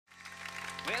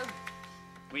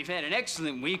we've had an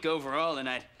excellent week overall, and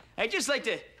I'd just like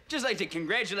to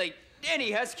congratulate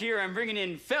Danny Husk here on bringing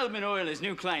in Feldman Oil as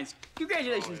new clients.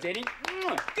 Congratulations, Danny.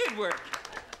 Good work.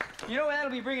 You know,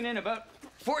 that'll be bringing in about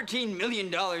 $14 million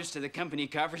to the company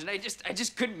coffers, and I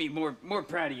just couldn't be more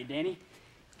proud of you, Danny.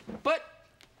 But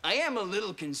I am a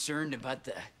little concerned about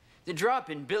the drop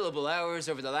in billable hours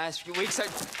over the last few weeks.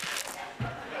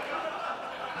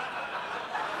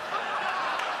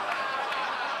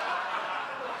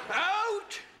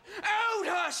 Out,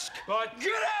 Husk! But,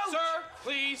 get out! Sir,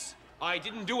 please. I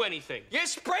didn't do anything. You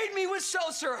sprayed me with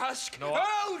seltzer, Husk. No,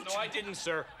 out! No, I didn't,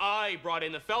 sir. I brought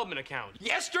in the Feldman account.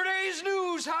 Yesterday's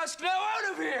news, Husk. Now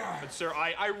out of here! But, sir,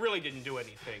 I really didn't do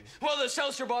anything. Well, the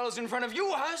seltzer bottle's in front of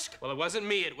you, Husk. Well, it wasn't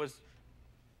me. It was...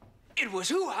 It was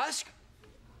who, Husk?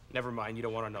 Never mind. You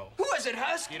don't want to know. Who was it,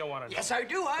 Husk? You don't want to know. Yes, I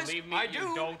do, Husk. Believe me, I do.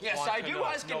 You don't yes, want I to do, know.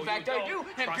 Husk. No, in fact, you I do. don't.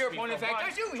 And Trust pure me point of for fact, I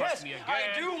once. do. Trust Yes, me again.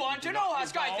 I do want to You know, don't-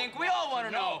 Husk. you I don't think we want all want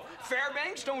to to know. know.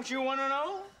 Fairbanks, don't you want to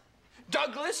know?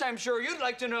 Douglas, I'm sure you'd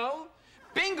like to know.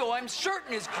 Bingo, I'm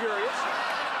certain is curious.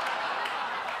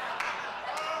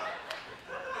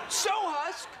 So,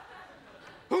 Husk,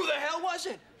 who the hell was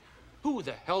it? Who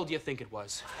the hell do you think it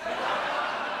was?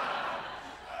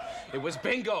 It was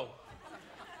Bingo.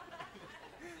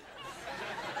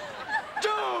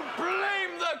 Don't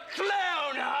blame the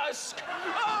clown, Husk!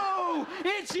 Oh,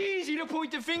 it's easy to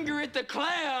point the finger at the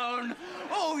clown.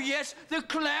 Oh, yes, the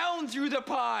clown threw the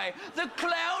pie. The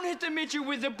clown hit the midget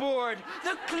with the board.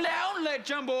 The clown let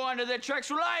Jumbo onto the tracks.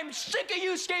 Well, I'm sick of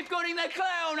you scapegoating the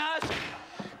clown, Husk.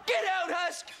 Get out,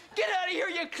 Husk! Get out of here,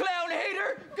 you clown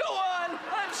hater! Go on!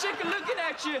 I'm sick of looking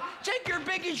at you! Take your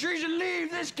bigotries and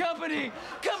leave this company!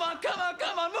 Come on, come on,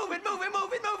 come on! Move it, move it,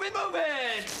 move it, move it, move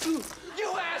it!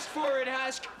 You asked for it,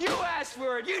 Husk! You asked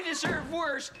for it! You deserve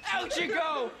worse! Out you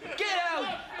go! Get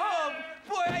out! Oh,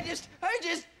 boy, I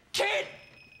just can't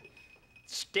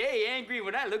stay angry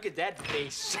when I look at that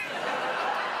face.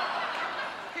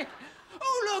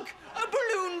 Oh, look!